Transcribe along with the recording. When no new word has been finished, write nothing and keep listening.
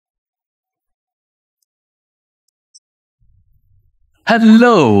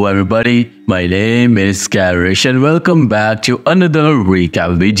Hello everybody, my name is Karryshh and welcome back to another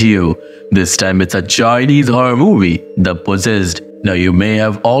recap video. This time it's a Chinese horror movie, The Possessed. Now you may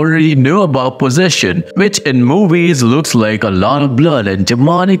have already know about possession, which in movies looks like a lot of blood and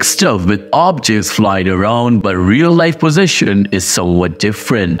demonic stuff with objects flying around, but real life possession is somewhat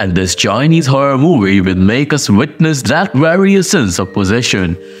different, and this Chinese horror movie will make us witness that very essence of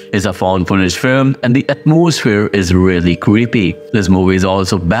possession. It's a found footage film and the atmosphere is really creepy. This movie is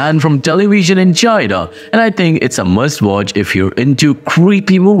also banned from television in China, and I think it's a must watch if you're into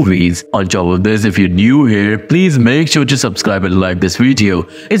creepy movies. On top of this, if you're new here, please make sure to subscribe and like this video.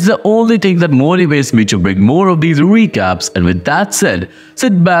 It's the only thing that motivates me to bring more of these recaps, and with that said,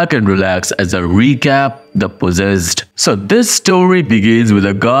 sit back and relax as I recap The Possessed. So this story begins with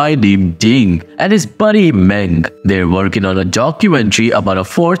a guy named Ding and his buddy Meng. They're working on a documentary about a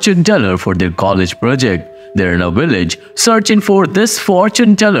fortune teller for their college project. They're in a village searching for this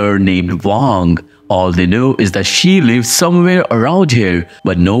fortune teller named Wang. All they know is that she lives somewhere around here,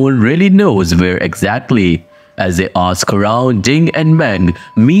 but no one really knows where exactly. As they ask around, Ding and Meng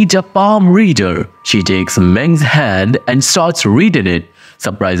meet a palm reader. She takes Meng's hand and starts reading it.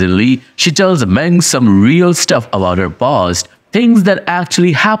 Surprisingly, she tells Meng some real stuff about her past, things that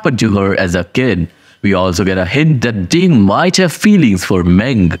actually happened to her as a kid. We also get a hint that Ding might have feelings for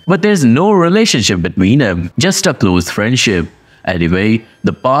Meng, but there's no relationship between them, just a close friendship. Anyway,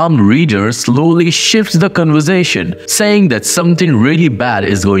 the palm reader slowly shifts the conversation, saying that something really bad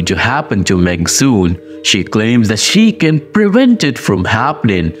is going to happen to Meng soon. She claims that she can prevent it from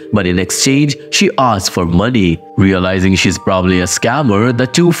happening, but in exchange, she asks for money. Realizing she's probably a scammer, the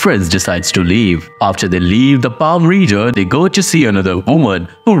two friends decide to leave. After they leave the palm reader, they go to see another woman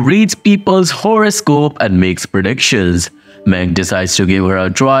who reads people's horoscope and makes predictions. Meng decides to give her a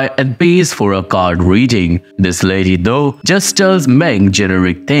try and pays for a card reading. This lady though just tells Meng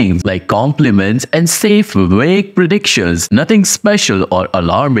generic things like compliments and safe vague predictions, nothing special or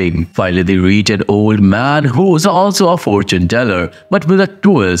alarming. Finally they reach an old man who's also a fortune teller, but with a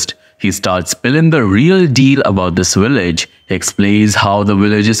twist. He starts spilling the real deal about this village. He explains how the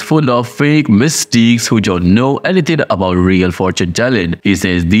village is full of fake mystics who don't know anything about real fortune telling. He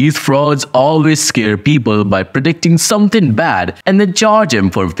says these frauds always scare people by predicting something bad and then charge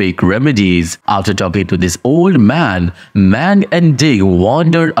him for fake remedies. After talking to this old man, Mang and Ding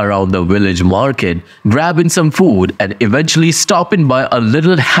wandered around the village market, grabbing some food and eventually stopping by a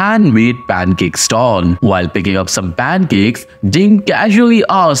little handmade pancake stall. While picking up some pancakes, Ding casually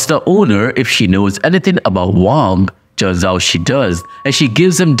asks the owner if she knows anything about Wang. Turns out she does, and she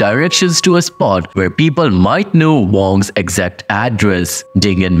gives him directions to a spot where people might know Wang's exact address.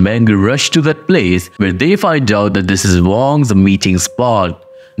 Ding and Meng rush to that place where they find out that this is Wang's meeting spot.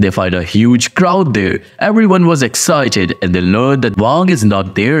 They find a huge crowd there. Everyone was excited and they learn that Wang is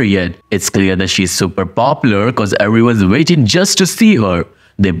not there yet. It's clear that she's super popular because everyone's waiting just to see her.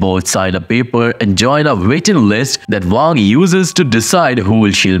 They both sign a paper and join a waiting list that Wang uses to decide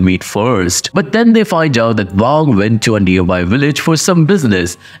who she'll meet first. But then they find out that Wang went to a nearby village for some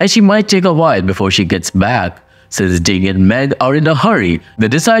business and she might take a while before she gets back. Since Ding and Meg are in a hurry, they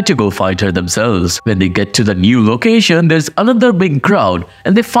decide to go find her themselves. When they get to the new location, there's another big crowd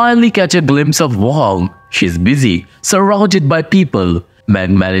and they finally catch a glimpse of Wang. She's busy, surrounded by people. Meg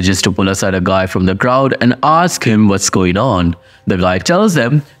manages to pull aside a guy from the crowd and ask him what's going on. The guy tells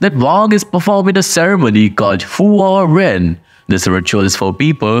them that Wang is performing a ceremony called Hua Ren. This ritual is for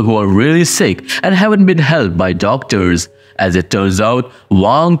people who are really sick and haven't been helped by doctors. As it turns out,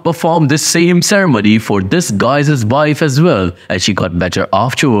 Wang performed this same ceremony for this guy's wife as well, and she got better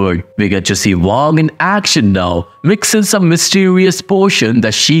afterward. We get to see Wang in action now, mixing some mysterious potion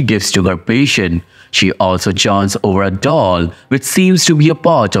that she gives to her patient. She also chants over a doll, which seems to be a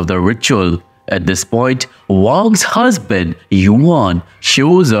part of the ritual. At this point, Wang's husband, Yuan,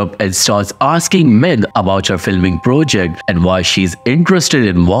 shows up and starts asking Meng about her filming project and why she's interested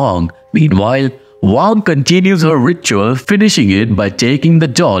in Wang. Meanwhile, Wang continues her ritual, finishing it by taking the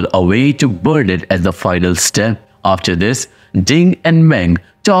doll away to burn it as the final step. After this, Ding and Meng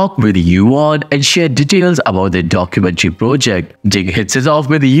talk with Yuan and share details about their documentary project. Ding hits it off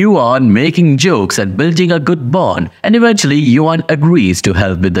with Yuan, making jokes and building a good bond, and eventually Yuan agrees to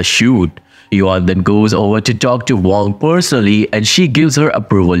help with the shoot. Yuan then goes over to talk to Wang personally and she gives her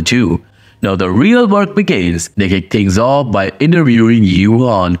approval too. Now the real work begins. They kick things off by interviewing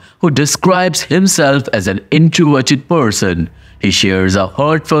Yuan, who describes himself as an introverted person. He shares a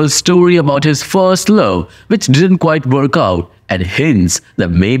heartfelt story about his first love, which didn't quite work out, and hints that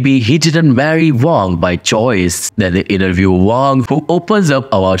maybe he didn't marry Wang by choice. Then they interview Wang, who opens up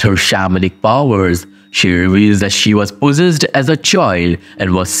about her shamanic powers. She reveals that she was possessed as a child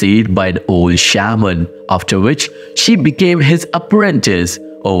and was saved by an old shaman, after which she became his apprentice.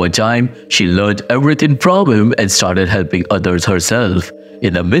 Over time, she learned everything from him and started helping others herself.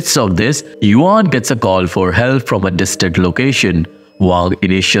 In the midst of this, Yuan gets a call for help from a distant location. Wang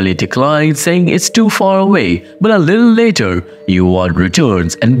initially declines, saying it's too far away, but a little later, Yuan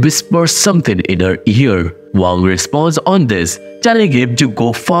returns and whispers something in her ear. Wang responds on this, telling him to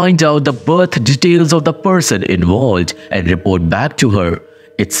go find out the birth details of the person involved and report back to her.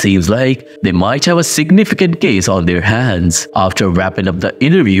 It seems like they might have a significant case on their hands. After wrapping up the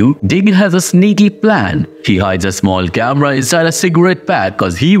interview, Ding has a sneaky plan. He hides a small camera inside a cigarette pack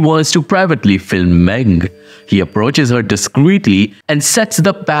because he wants to privately film Meng. He approaches her discreetly and sets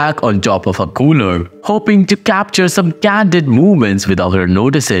the pack on top of a cooler, hoping to capture some candid moments without her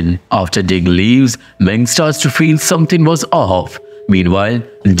noticing. After Ding leaves, Meng starts to feel something was off. Meanwhile,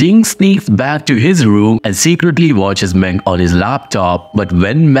 Ding sneaks back to his room and secretly watches Meng on his laptop. But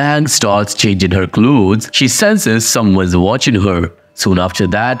when Meng starts changing her clothes, she senses someone's watching her. Soon after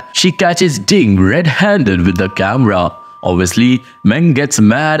that, she catches Ding red-handed with the camera. Obviously, Meng gets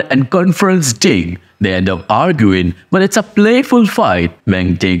mad and confronts Ding. They end up arguing, but it's a playful fight.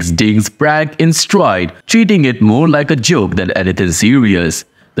 Meng takes Ding's prank in stride, treating it more like a joke than anything serious.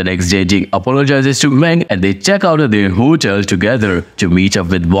 The next day, Ding apologizes to Meng and they check out of their hotel together to meet up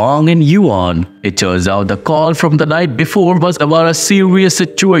with Wang and Yuan. It turns out the call from the night before was about a serious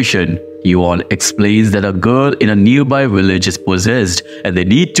situation. Yuan explains that a girl in a nearby village is possessed and they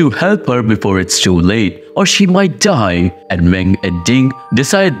need to help her before it's too late or she might die. And Meng and Ding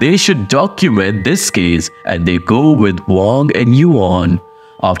decide they should document this case and they go with Wang and Yuan.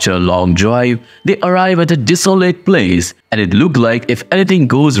 After a long drive, they arrive at a desolate place and it looked like if anything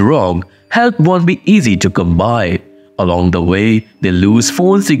goes wrong, help won't be easy to come by. Along the way, they lose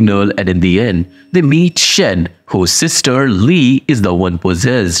phone signal and in the end, they meet Shen, whose sister Li is the one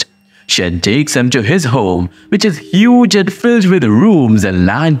possessed. Shen takes them to his home, which is huge and filled with rooms and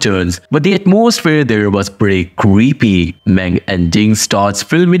lanterns, but the atmosphere there was pretty creepy. Meng and Ding starts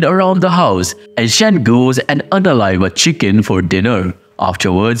filming around the house and Shen goes and unalive a chicken for dinner.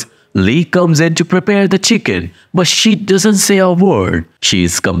 Afterwards, Li comes in to prepare the chicken, but she doesn't say a word. She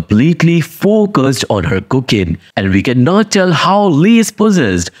is completely focused on her cooking, and we cannot tell how Li is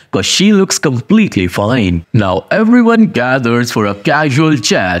possessed because she looks completely fine. Now everyone gathers for a casual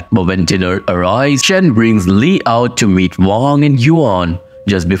chat, but when dinner arrives, Shen brings Li out to meet Wang and Yuan.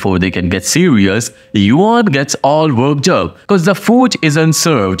 Just before they can get serious, Yuan gets all worked up because the food isn't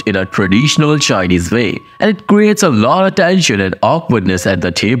served in a traditional Chinese way and it creates a lot of tension and awkwardness at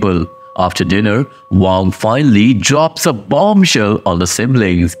the table. After dinner, Wang finally drops a bombshell on the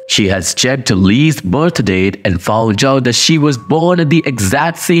siblings. She has checked Li's birth date and found out that she was born at the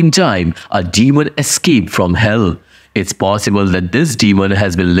exact same time a demon escaped from hell. It's possible that this demon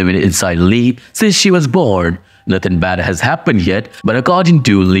has been living inside Li since she was born. Nothing bad has happened yet, but according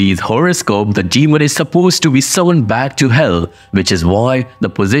to Li's horoscope, the demon is supposed to be summoned back to hell, which is why the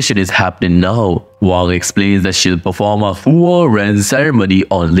possession is happening now. Wang explains that she'll perform a Huo Ren ceremony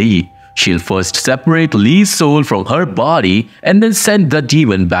on Li. She'll first separate Li's soul from her body and then send the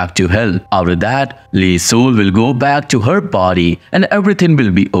demon back to hell. After that, Li's soul will go back to her body and everything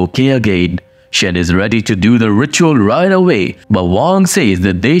will be okay again. Shen is ready to do the ritual right away, but Wang says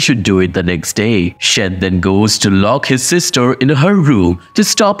that they should do it the next day. Shen then goes to lock his sister in her room to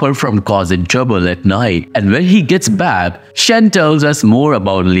stop her from causing trouble at night. And when he gets back, Shen tells us more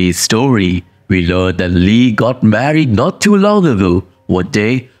about Li's story. We learn that Li got married not too long ago. One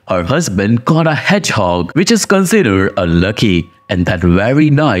day, her husband caught a hedgehog, which is considered unlucky, and that very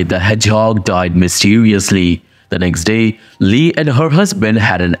night the hedgehog died mysteriously. The next day, Li and her husband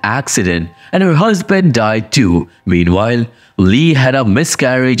had an accident and her husband died too. Meanwhile, Li had a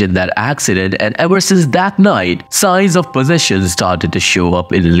miscarriage in that accident and ever since that night, signs of possession started to show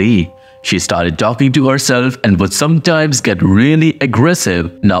up in Li. She started talking to herself and would sometimes get really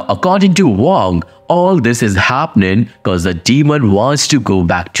aggressive. Now, according to Wang, all this is happening because the demon wants to go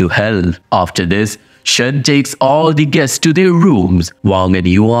back to hell. After this, Shen takes all the guests to their rooms. Wang and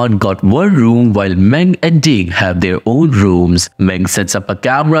Yuan got one room while Meng and Ding have their own rooms. Meng sets up a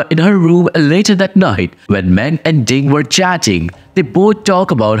camera in her room and later that night, when Meng and Ding were chatting, they both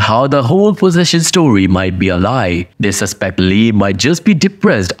talk about how the whole possession story might be a lie. They suspect Li might just be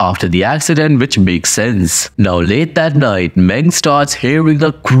depressed after the accident, which makes sense. Now late that night, Meng starts hearing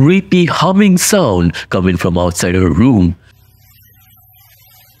a creepy humming sound coming from outside her room.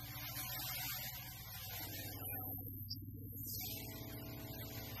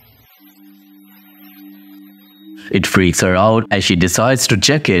 It freaks her out and she decides to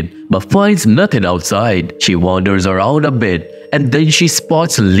check it but finds nothing outside. She wanders around a bit and then she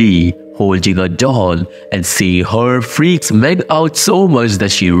spots Lee holding a doll, and seeing her freaks Meg out so much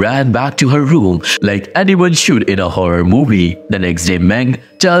that she ran back to her room like anyone should in a horror movie. The next day, Meg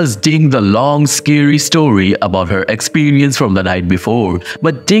tells Ding the long scary story about her experience from the night before,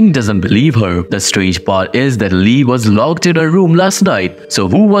 but Ding doesn't believe her. The strange part is that Lee was locked in her room last night, so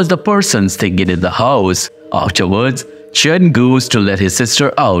who was the person staying in the house? Afterwards, Chen goes to let his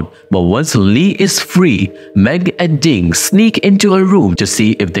sister out, but once Lee is free, Meg and Ding sneak into her room to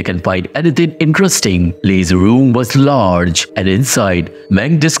see if they can find anything interesting. Lee's room was large, and inside,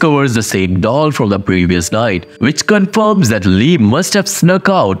 Meg discovers the same doll from the previous night, which confirms that Lee must have snuck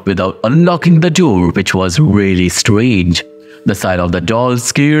out without unlocking the door, which was really strange. The sight of the doll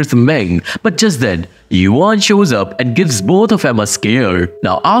scares Meng, but just then, Yuan shows up and gives both of them a scare.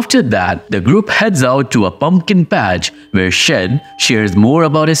 Now after that, the group heads out to a pumpkin patch where Shen shares more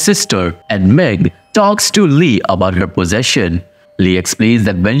about his sister and Meg talks to Lee about her possession. Lee explains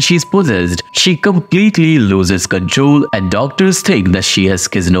that when she's possessed, she completely loses control and doctors think that she has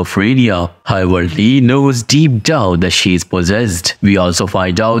schizophrenia. However, Lee knows deep down that she is possessed. We also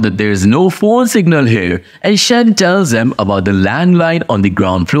find out that there is no phone signal here, and Shen tells them about the landline on the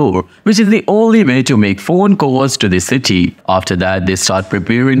ground floor, which is the only way to make phone calls to the city. After that, they start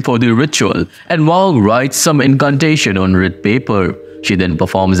preparing for the ritual, and Wang writes some incantation on red paper. She then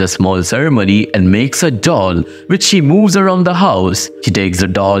performs a small ceremony and makes a doll, which she moves around the house. She takes the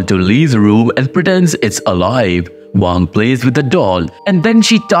doll to Lee's room and pretends it's alive. Wang plays with the doll and then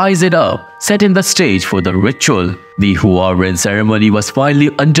she ties it up, setting the stage for the ritual. The Huarren ceremony was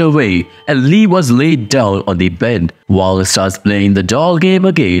finally underway and Lee was laid down on the bed. Wang starts playing the doll game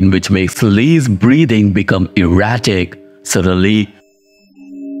again, which makes Lee's breathing become erratic. Suddenly,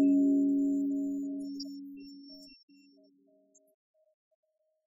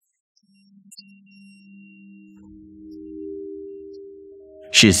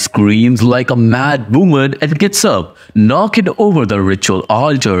 she screams like a mad woman and gets up, knocking over the ritual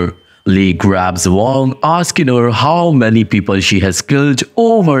altar. Lee grabs Wang, asking her how many people she has killed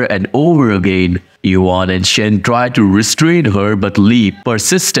over and over again. Yuan and Shen try to restrain her, but Lee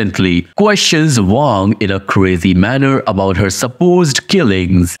persistently questions Wang in a crazy manner about her supposed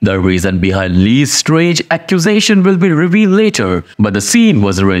killings. The reason behind Lee's strange accusation will be revealed later, but the scene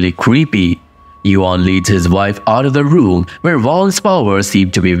was really creepy. Yuan leads his wife out of the room where Wang's powers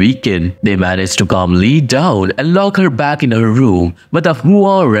seem to be weakened. They manage to calm Lee down and lock her back in her room, but the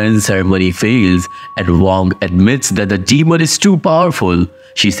Huarren ceremony fails and Wang admits that the demon is too powerful.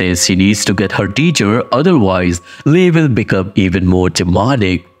 She says she needs to get her teacher, otherwise Lee will become even more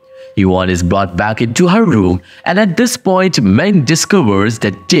demonic. Yuan is brought back into her room, and at this point, Meng discovers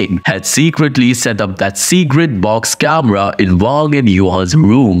that Ding had secretly set up that secret box camera in Wang and Yuan's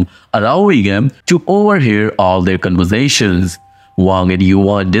room, allowing them to overhear all their conversations. Wang and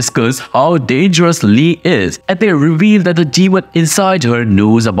Yuan discuss how dangerous Lee is, and they reveal that the demon inside her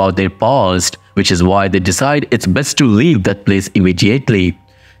knows about their past, which is why they decide it's best to leave that place immediately.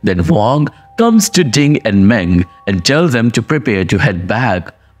 Then Wang comes to Ding and Meng and tells them to prepare to head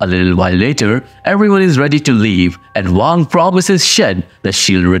back. A little while later, everyone is ready to leave and Wang promises Shen that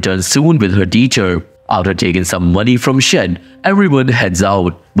she'll return soon with her teacher. After taking some money from Shen, everyone heads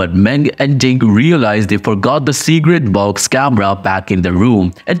out, but Meng and Ding realize they forgot the secret box camera back in the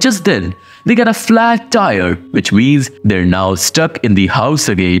room, and just then, they get a flat tire, which means they're now stuck in the house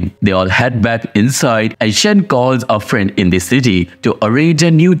again. They all head back inside and Shen calls a friend in the city to arrange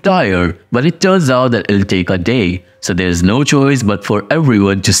a new tire, but it turns out that it'll take a day. So there's no choice but for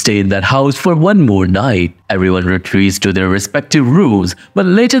everyone to stay in that house for one more night. Everyone retreats to their respective rooms, but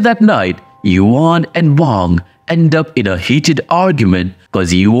later that night, Yuan and Wang end up in a heated argument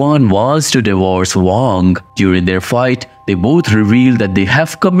because Yuan wants to divorce Wang. During their fight, they both reveal that they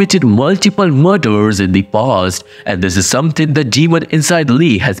have committed multiple murders in the past, and this is something the demon inside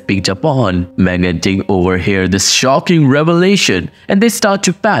Lee has picked up on. Meng and Ding overhear this shocking revelation and they start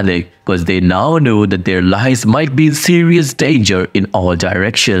to panic because they now know that their lives might be in serious danger in all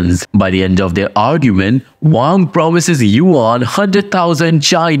directions. By the end of their argument, Wang promises Yuan 100,000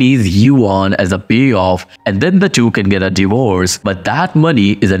 Chinese yuan as a payoff, and then the two can get a divorce. But that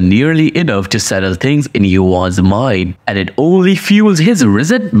money isn't nearly enough to settle things in Yuan's mind, and it only fuels his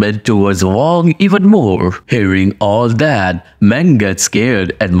resentment towards Wang even more. Hearing all that, Meng gets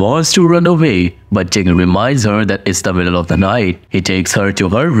scared and wants to run away, but Ding reminds her that it's the middle of the night. He takes her to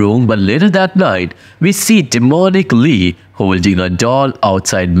her room, but later that night, we see demonic Lee holding a doll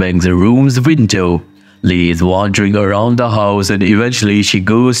outside Meng's room's window. Lee is wandering around the house and eventually she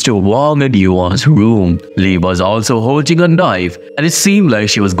goes to Wang and Yuan's room. Lee was also holding a knife and it seemed like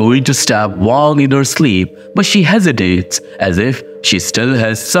she was going to stab Wang in her sleep, but she hesitates as if she still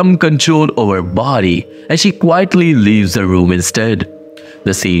has some control over her body and she quietly leaves the room instead.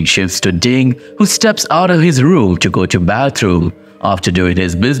 The scene shifts to Ding, who steps out of his room to go to bathroom. After doing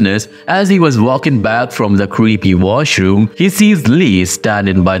his business, as he was walking back from the creepy washroom, he sees Lee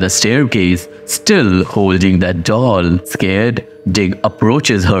standing by the staircase, still holding that doll. Scared, Ding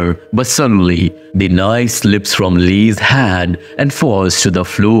approaches her, but suddenly, the knife slips from Lee's hand and falls to the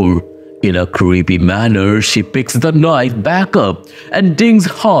floor. In a creepy manner, she picks the knife back up and Ding's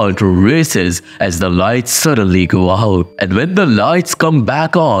heart races as the lights suddenly go out. And when the lights come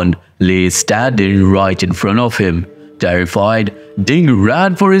back on, Lee is standing right in front of him. Terrified, Ding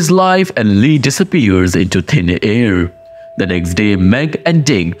ran for his life and Lee disappears into thin air. The next day, Meg and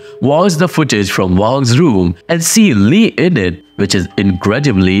Ding watch the footage from Wang's room and see Lee in it, which is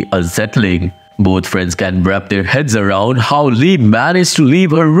incredibly unsettling. Both friends can wrap their heads around how Lee managed to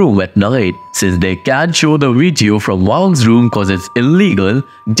leave her room at night. Since they can't show the video from Wang's room cause it's illegal,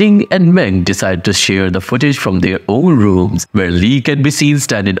 Ding and Meng decide to share the footage from their own rooms, where Lee can be seen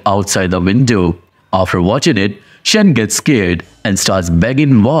standing outside the window. After watching it, Shen gets scared and starts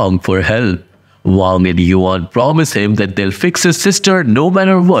begging Wang for help. Wang and Yuan promise him that they'll fix his sister no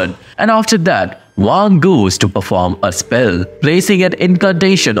matter what, and after that, Wang goes to perform a spell, placing an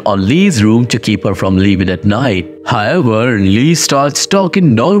incantation on Lee's room to keep her from leaving at night. However, Lee starts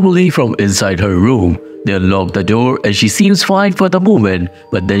talking normally from inside her room. They unlock the door and she seems fine for the moment,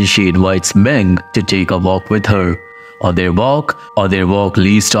 but then she invites Meng to take a walk with her. On their walk,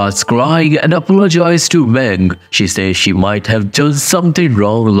 Lee starts crying and apologizes to Meng. She says she might have done something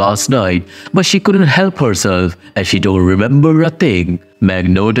wrong last night, but she couldn't help herself and she don't remember a thing.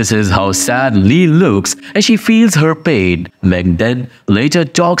 Meng notices how sad Lee looks and she feels her pain. Meng then later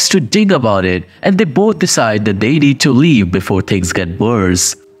talks to Ding about it and they both decide that they need to leave before things get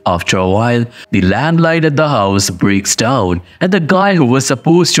worse. After a while, the landline at the house breaks down and the guy who was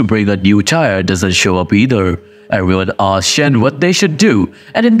supposed to bring a new tire doesn't show up either. Everyone asks Shen what they should do,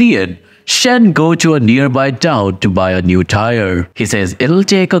 and in the end, Shen goes to a nearby town to buy a new tire. He says it'll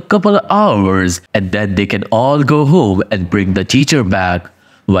take a couple of hours and then they can all go home and bring the teacher back.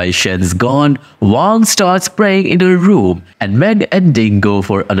 While Shen's gone, Wang starts praying in her room and Meg and Ding go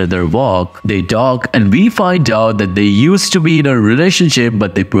for another walk. They talk and we find out that they used to be in a relationship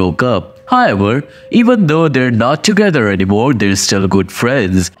but they broke up. However, even though they're not together anymore, they're still good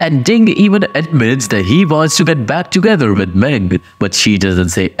friends. And Ding even admits that he wants to get back together with Meg, but she doesn't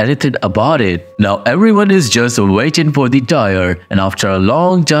say anything about it. Now everyone is just waiting for the tire, and after a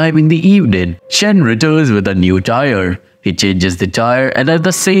long time in the evening, Shen returns with a new tire. He changes the tire and at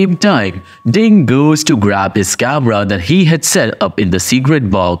the same time, Ding goes to grab his camera that he had set up in the secret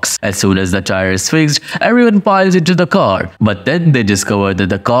box. As soon as the tire is fixed, everyone piles into the car, but then they discover that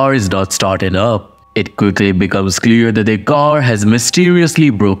the car is not starting up. It quickly becomes clear that the car has mysteriously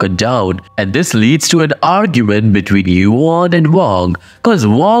broken down, and this leads to an argument between Yuan and Wang, cause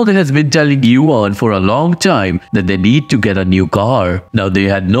Wang has been telling Yuan for a long time that they need to get a new car. Now they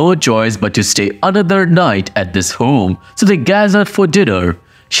had no choice but to stay another night at this home, so they gathered for dinner.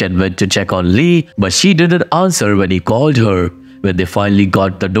 Shen went to check on Lee, but she didn't answer when he called her. When they finally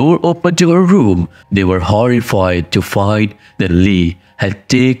got the door open to her room, they were horrified to find that Lee had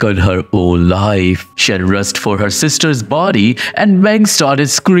taken her own life. Shen rushed for her sister's body and Meng started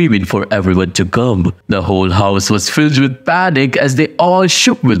screaming for everyone to come. The whole house was filled with panic as they all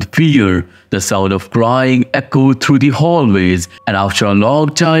shook with fear. The sound of crying echoed through the hallways, and after a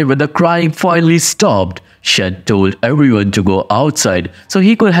long time when the crying finally stopped, Shen told everyone to go outside so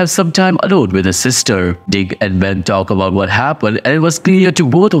he could have some time alone with his sister. Ding and Meng talk about what happened and it was clear to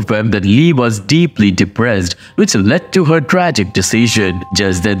both of them that Lee was deeply depressed, which led to her tragic decision.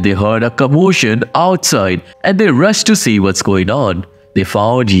 Just then they heard a commotion outside and they rushed to see what's going on. They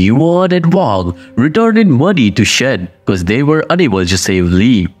found Yuan and Wang returning money to Shen because they were unable to save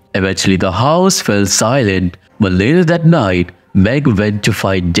Lee. Eventually the house fell silent, but later that night, Meg went to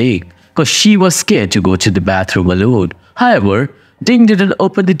find Ding because she was scared to go to the bathroom alone. However, Ding didn't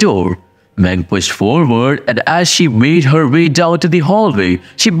open the door. Meg pushed forward and as she made her way down to the hallway,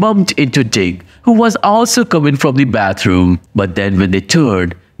 she bumped into Ding, who was also coming from the bathroom. But then when they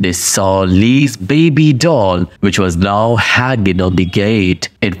turned, they saw Lee's baby doll, which was now hanging on the gate.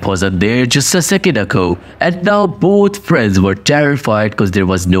 It wasn't there just a second ago, and now both friends were terrified because there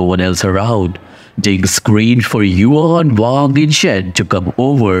was no one else around. Ding screamed for Yuan, Wang, and Shen to come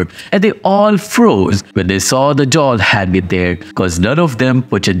over, and they all froze when they saw the doll hanging there, cause none of them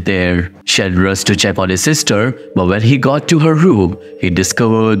put it there. Shen rushed to check on his sister, but when he got to her room, he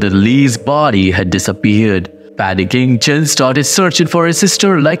discovered that Li's body had disappeared. Panicking, Chen started searching for his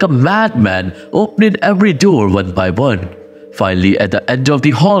sister like a madman, opening every door one by one. Finally, at the end of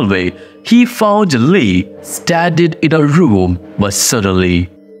the hallway, he found Li standing in a room, but suddenly,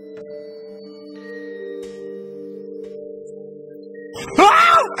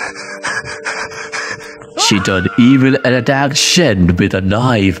 she turned evil and attacked Shen with a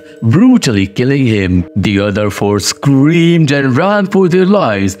knife, brutally killing him. The other four screamed and ran for their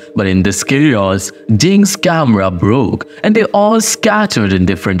lives, but in this chaos, Ding's camera broke and they all scattered in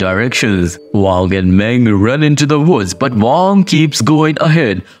different directions. Wang and Meng run into the woods, but Wang keeps going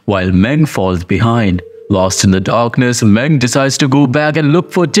ahead while Meng falls behind. Lost in the darkness, Meng decides to go back and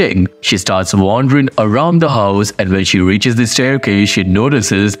look for Ding. She starts wandering around the house, and when she reaches the staircase, she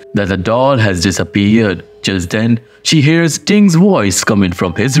notices that the doll has disappeared. Just then, she hears Ding's voice coming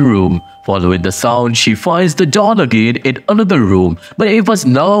from his room. Following the sound, she finds the doll again in another room, but it was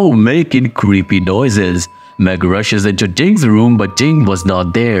now making creepy noises. Meg rushes into Ding's room, but Ding was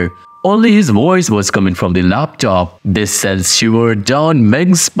not there. Only his voice was coming from the laptop. This sends shiver down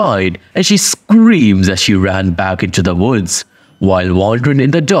Meg's spine, and she screams as she ran back into the woods. While wandering in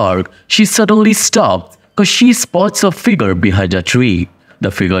the dark, she suddenly stops because she spots a figure behind a tree.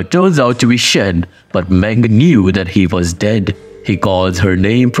 The figure turns out to be Shen, but Meg knew that he was dead. He calls her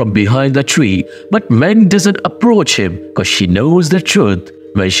name from behind the tree, but Meg doesn't approach him because she knows the truth.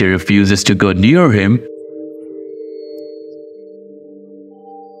 When she refuses to go near him,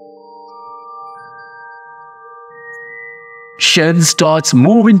 Shen starts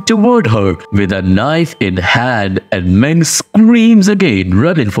moving toward her with a knife in hand, and Meng screams again,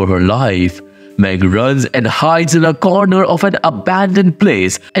 running for her life. Meg runs and hides in a corner of an abandoned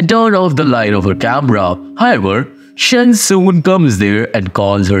place and turns off the light of her camera. However, Shen soon comes there and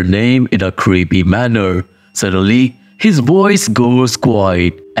calls her name in a creepy manner. Suddenly, his voice goes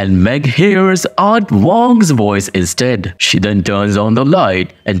quiet, and Meg hears Aunt Wang's voice instead. She then turns on the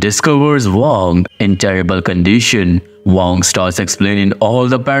light and discovers Wang in terrible condition. Wang starts explaining all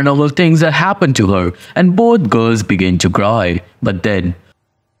the paranormal things that happened to her, and both girls begin to cry. But then,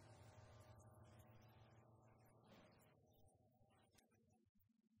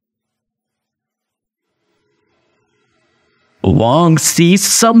 Wang sees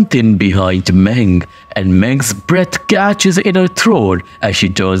something behind Meng, and Meng's breath catches in her throat as she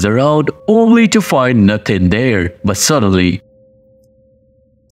turns around only to find nothing there. But suddenly,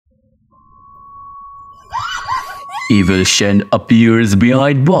 evil Shen appears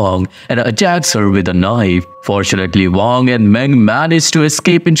behind Wang and attacks her with a knife. Fortunately, Wang and Meng manage to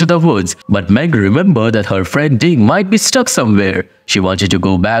escape into the woods, but Meng remembered that her friend Ding might be stuck somewhere. She wanted to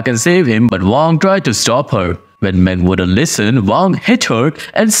go back and save him, but Wang tried to stop her. When Meng wouldn't listen, Wang hit her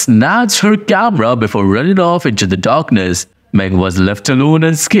and snatched her camera before running off into the darkness. Meng was left alone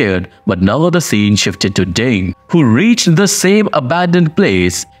and scared, but now the scene shifted to Ding, who reached the same abandoned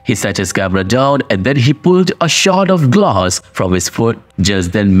place. He set his camera down and then he pulled a shard of glass from his foot.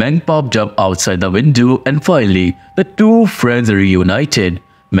 Just then Meng popped up outside the window, and finally, the two friends reunited.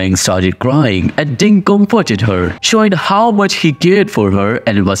 Meng started crying and Ding comforted her, showing how much he cared for her,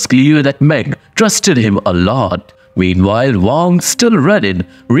 and it was clear that Meng trusted him a lot. Meanwhile, Wang, still running,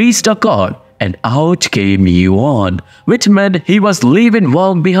 reached a car, and out came Yuan, which meant he was leaving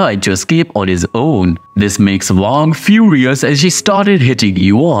Wang behind to escape on his own. This makes Wang furious as she started hitting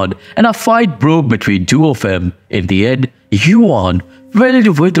Yuan, and a fight broke between two of them. In the end, Yuan,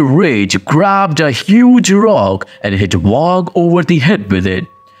 filled with rage, grabbed a huge rock and hit Wang over the head with it.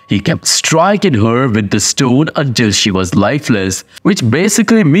 He kept striking her with the stone until she was lifeless, which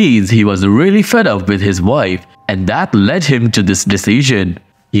basically means he was really fed up with his wife, and that led him to this decision.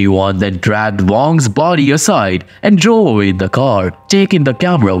 Yuan then dragged Wang's body aside and drove away in the car, taking the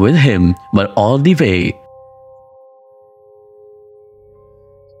camera with him. But on the way,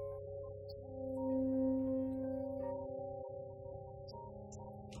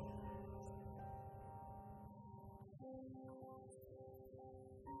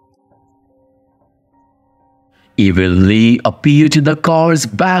 Evil Li appeared in the car's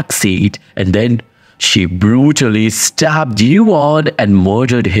backseat, and then she brutally stabbed Yuan and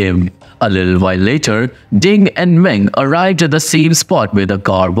murdered him. A little while later, Ding and Meng arrived at the same spot where the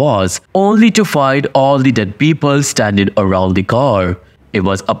car was, only to find all the dead people standing around the car. It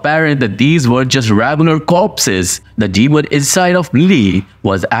was apparent that these were just regular corpses. The demon inside of Li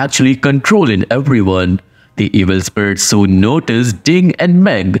was actually controlling everyone. The evil spirit soon noticed Ding and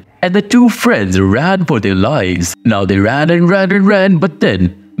Meg, and the two friends ran for their lives. Now they ran and ran and ran, but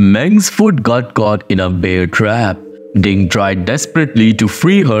then Meg's foot got caught in a bear trap. Ding tried desperately to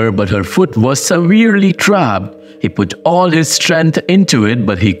free her, but her foot was severely trapped. He put all his strength into it,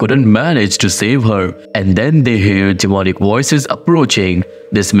 but he couldn't manage to save her. And then they hear demonic voices approaching.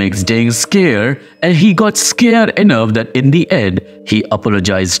 This makes Ding scared, and he got scared enough that in the end, he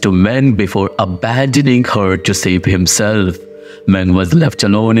apologized to Meng before abandoning her to save himself. Meng was left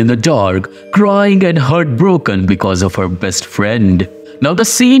alone in the dark, crying and heartbroken because of her best friend. Now the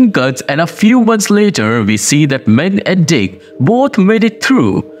scene cuts, and a few months later, we see that Meng and Dick both made it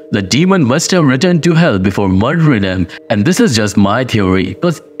through. The demon must have returned to hell before murdering him, and this is just my theory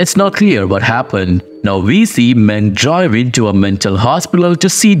because it's not clear what happened. Now we see Meng drive into a mental hospital to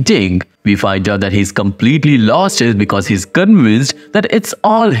see Ding. We find out that he's completely lost it because he's convinced that it's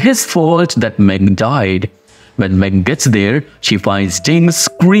all his fault that Meng died. When Meng gets there, she finds Ding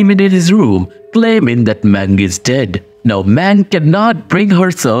screaming in his room, claiming that Meng is dead. Now Meng cannot bring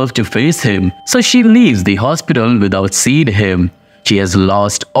herself to face him, so she leaves the hospital without seeing him. She has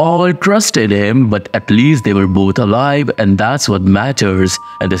lost all trust in him, but at least they were both alive, and that's what matters.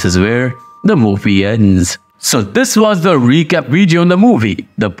 And this is where the movie ends. So this was the recap video on the movie,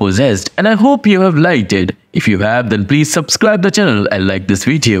 The Possessed, and I hope you have liked it. If you have, then please subscribe the channel and like this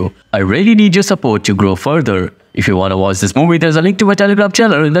video. I really need your support to grow further. If you want to watch this movie, there's a link to my Telegram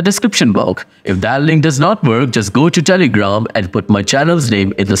channel in the description box. If that link does not work, just go to Telegram and put my channel's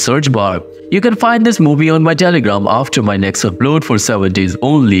name in the search bar. You can find this movie on my Telegram after my next upload for 7 days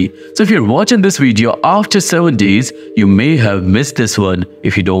only. So if you're watching this video after 7 days, you may have missed this one.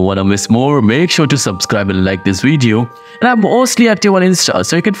 If you don't want to miss more, make sure to subscribe and like this video. And I'm mostly active on Insta,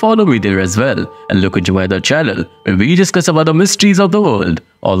 so you can follow me there as well. And look into my other channel, where we discuss about the mysteries of the world.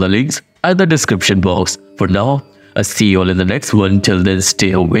 All the links are in the description box. For now, I'll see you all in the next one. Till then,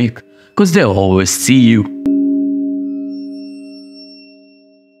 stay awake, cause they'll always see you.